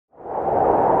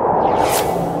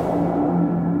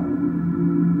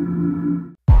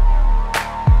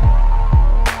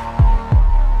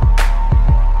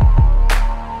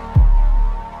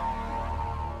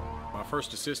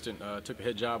first assistant took the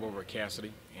head job over at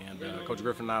Cassidy, and Coach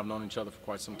Griffin and I have known each other for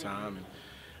quite some time.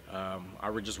 And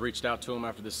I just reached out to him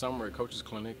after this summer at Coach's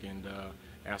Clinic and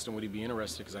asked him would he be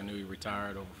interested, because I knew he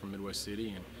retired over from Midwest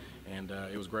City, and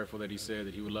it was grateful that he said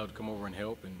that he would love to come over and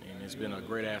help, and it's been a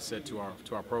great asset to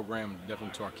our program and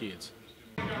definitely to our kids.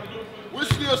 We're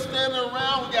still standing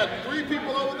around. We got 3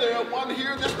 people over there, 1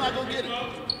 here. That's not going to get it.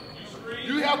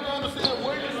 You have to understand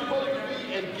where you're supposed to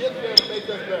be and get there to make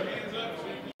us better.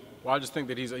 Well, I just think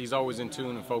that he's always in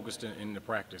tune and focused in the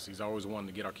practice. He's always wanting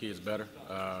to get our kids better.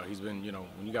 He's been, you know,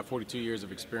 when you got 42 years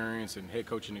of experience and head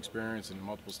coaching experience and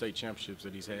multiple state championships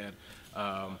that he's had,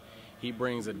 he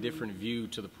brings a different view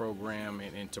to the program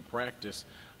and to practice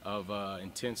of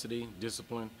intensity,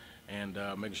 discipline, and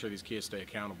making sure these kids stay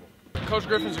accountable. Coach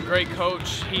Griffin's a great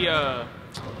coach. He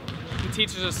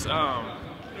teaches us,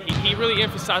 he really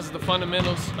emphasizes the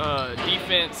fundamentals,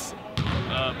 defense,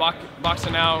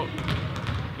 boxing out.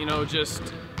 You know,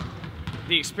 just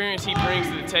the experience he brings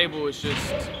to the table is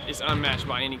unmatched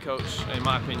by any coach, in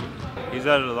my opinion. He's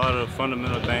added a lot of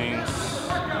fundamental things.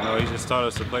 You know, he just taught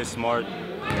us to play smart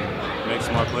and make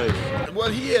smart plays.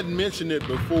 Well, he had mentioned it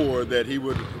before that he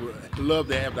would love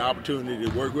to have the opportunity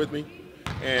to work with me,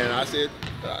 and I said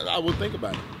I would think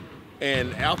about it.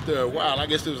 And after a while, I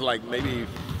guess it was like maybe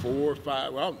 4 or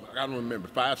 5, well, I don't remember,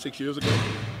 5, 6 years ago,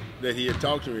 that he had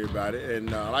talked to me about it. And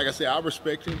like I said, I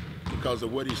respect him because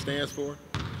of what he stands for,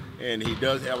 and he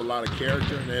does have a lot of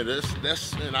character. And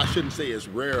and I shouldn't say it's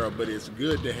rare, but it's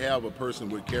good to have a person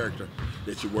with character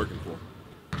that you're working for.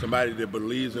 Somebody that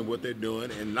believes in what they're doing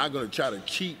and not going to try to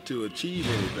cheat to achieve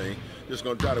anything, just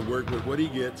going to try to work with what he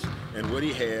gets and what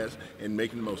he has and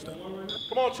making the most of it.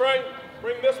 Come on, Trey,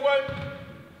 bring this way.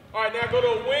 All right, now go to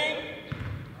a wing.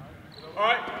 All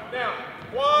right, now,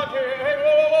 1, hey,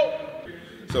 whoa.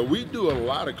 So we do a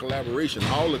lot of collaboration,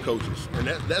 all the coaches, and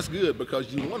that's good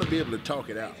because you want to be able to talk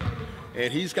it out.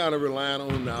 And he's kind of relying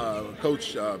on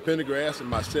Coach Pendergrass and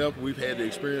myself. We've had the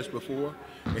experience before,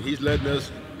 and he's letting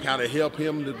us kind of help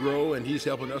him to grow, and he's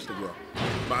helping us to grow.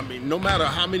 I mean, no matter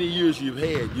how many years you've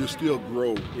had, you still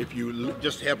grow if you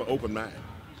just have an open mind.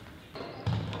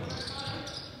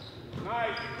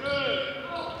 Nice, good.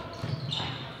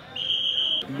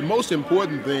 The most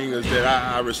important thing is that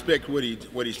I respect what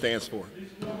he stands for.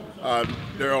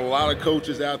 There are a lot of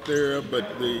coaches out there,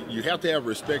 but you have to have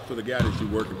respect for the guy that you're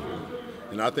working for.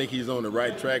 And I think he's on the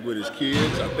right track with his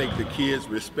kids. I think the kids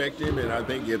respect him, and I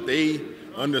think if they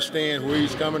understand where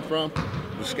he's coming from,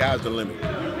 the sky's the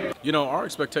limit. You know, our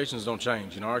expectations don't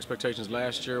change. You know, our expectations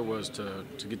last year was to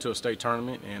get to a state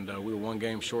tournament, and we were 1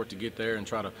 game short to get there and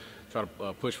try to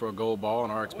push for a gold ball.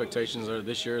 And our expectations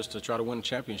this year is to try to win a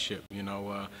championship. You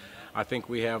know, I think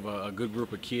we have a good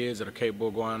group of kids that are capable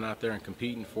of going out there and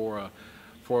competing for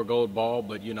a gold ball.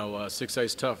 But you know, 6A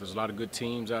is tough. There's a lot of good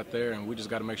teams out there, and we just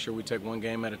got to make sure we take 1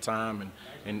 game at a time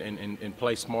and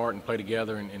play smart and play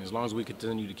together. And as long as we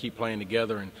continue to keep playing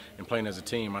together and playing as a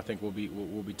team, I think we'll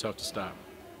be tough to stop.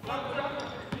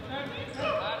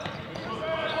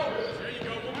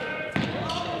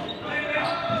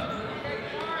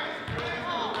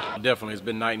 Definitely, it's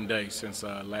been night and day since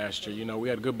last year. You know, we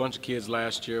had a good bunch of kids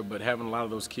last year, but having a lot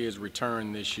of those kids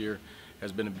return this year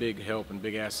has been a big help and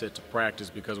big asset to practice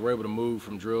because we're able to move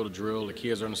from drill to drill. The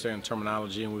kids understand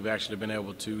terminology, and we've actually been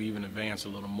able to even advance a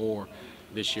little more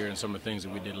this year in some of the things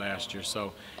that we did last year.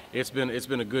 So it's been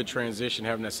a good transition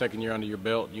having that 2nd year under your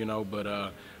belt, you know,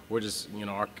 but we're just, you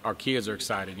know, our kids are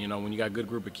excited. You know, when you got a good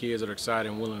group of kids that are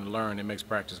excited and willing to learn, it makes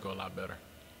practice go a lot better.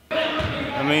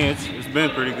 I mean, it's been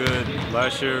pretty good.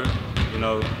 Last year, you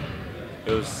know,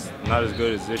 it was not as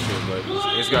good as this year, but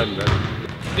it's gotten better.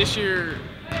 This year,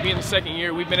 being the 2nd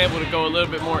year, we've been able to go a little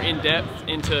bit more in depth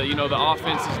into, you know, the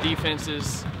offenses,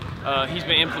 defenses. He's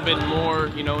been implementing more,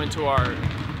 you know, into our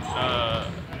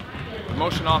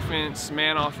motion offense,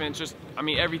 man offense. Just, I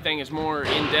mean, everything is more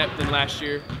in depth than last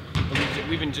year.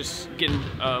 We've been just getting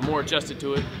more adjusted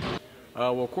to it.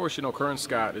 Well, of course, you know, Curran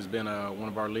Scott has been one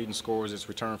of our leading scorers that's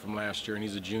returned from last year, and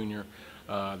he's a junior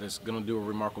that's going to do a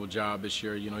remarkable job this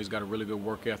year. You know, he's got a really good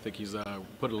work ethic. He's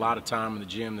put a lot of time in the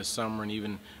gym this summer and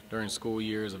even during school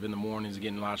years of in the mornings,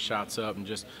 getting a lot of shots up and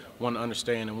just wanting to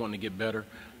understand and wanting to get better.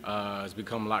 Has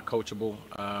become a lot coachable.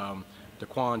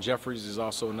 DaQuan Jefferies is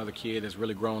also another kid that's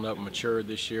really grown up and matured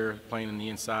this year, playing in the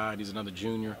inside. He's another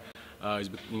junior.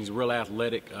 He's real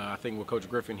athletic. I think with Coach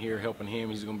Griffin here helping him,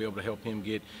 he's going to be able to help him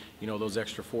get, you know, those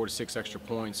extra 4 to 6 extra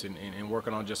points and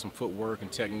working on just some footwork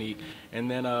and technique. And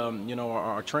then, you know,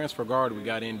 our transfer guard we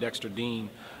got in, Dexter Dean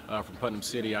from Putnam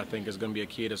City, I think is going to be a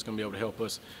kid that's going to be able to help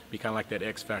us be kind of like that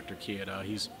X Factor kid.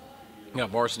 got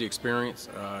varsity experience.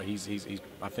 He's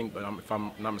I think, but if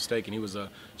I'm not mistaken, he was a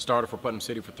starter for Putnam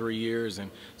City for 3 years,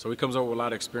 and so he comes over with a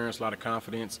lot of experience, a lot of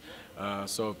confidence.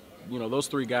 So you know, those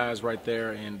three guys right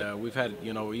there, and we've had,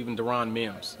 you know, even DaQuan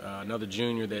Mims, another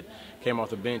junior that came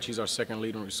off the bench. He's our second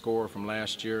leading scorer from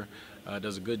last year.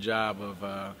 Does a good job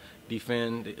of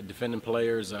defending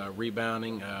players,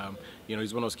 rebounding. You know,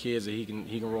 he's one of those kids that he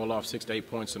can roll off 6 to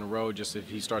 8 points in a row just if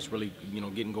he starts really, you know,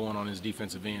 getting going on his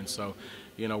defensive end. So,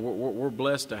 you know, we're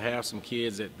blessed to have some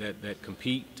kids that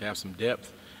compete, to have some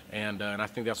depth, and I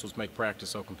think that's what's make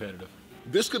practice so competitive.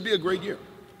 This could be a great year,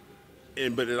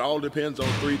 but it all depends on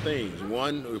three things.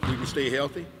 One, if we can stay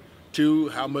healthy. Two,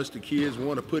 how much the kids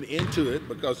want to put into it,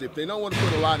 because if they don't want to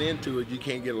put a lot into it, you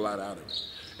can't get a lot out of it.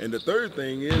 And the third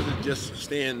thing is just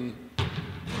staying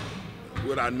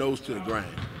with our nose to the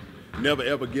grind. Never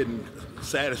ever getting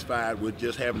satisfied with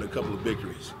just having a couple of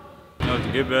victories. You know,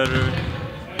 to get better,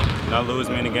 not lose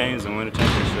many games and win a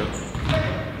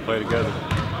championship. Play together.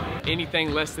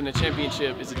 Anything less than a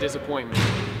championship is a disappointment.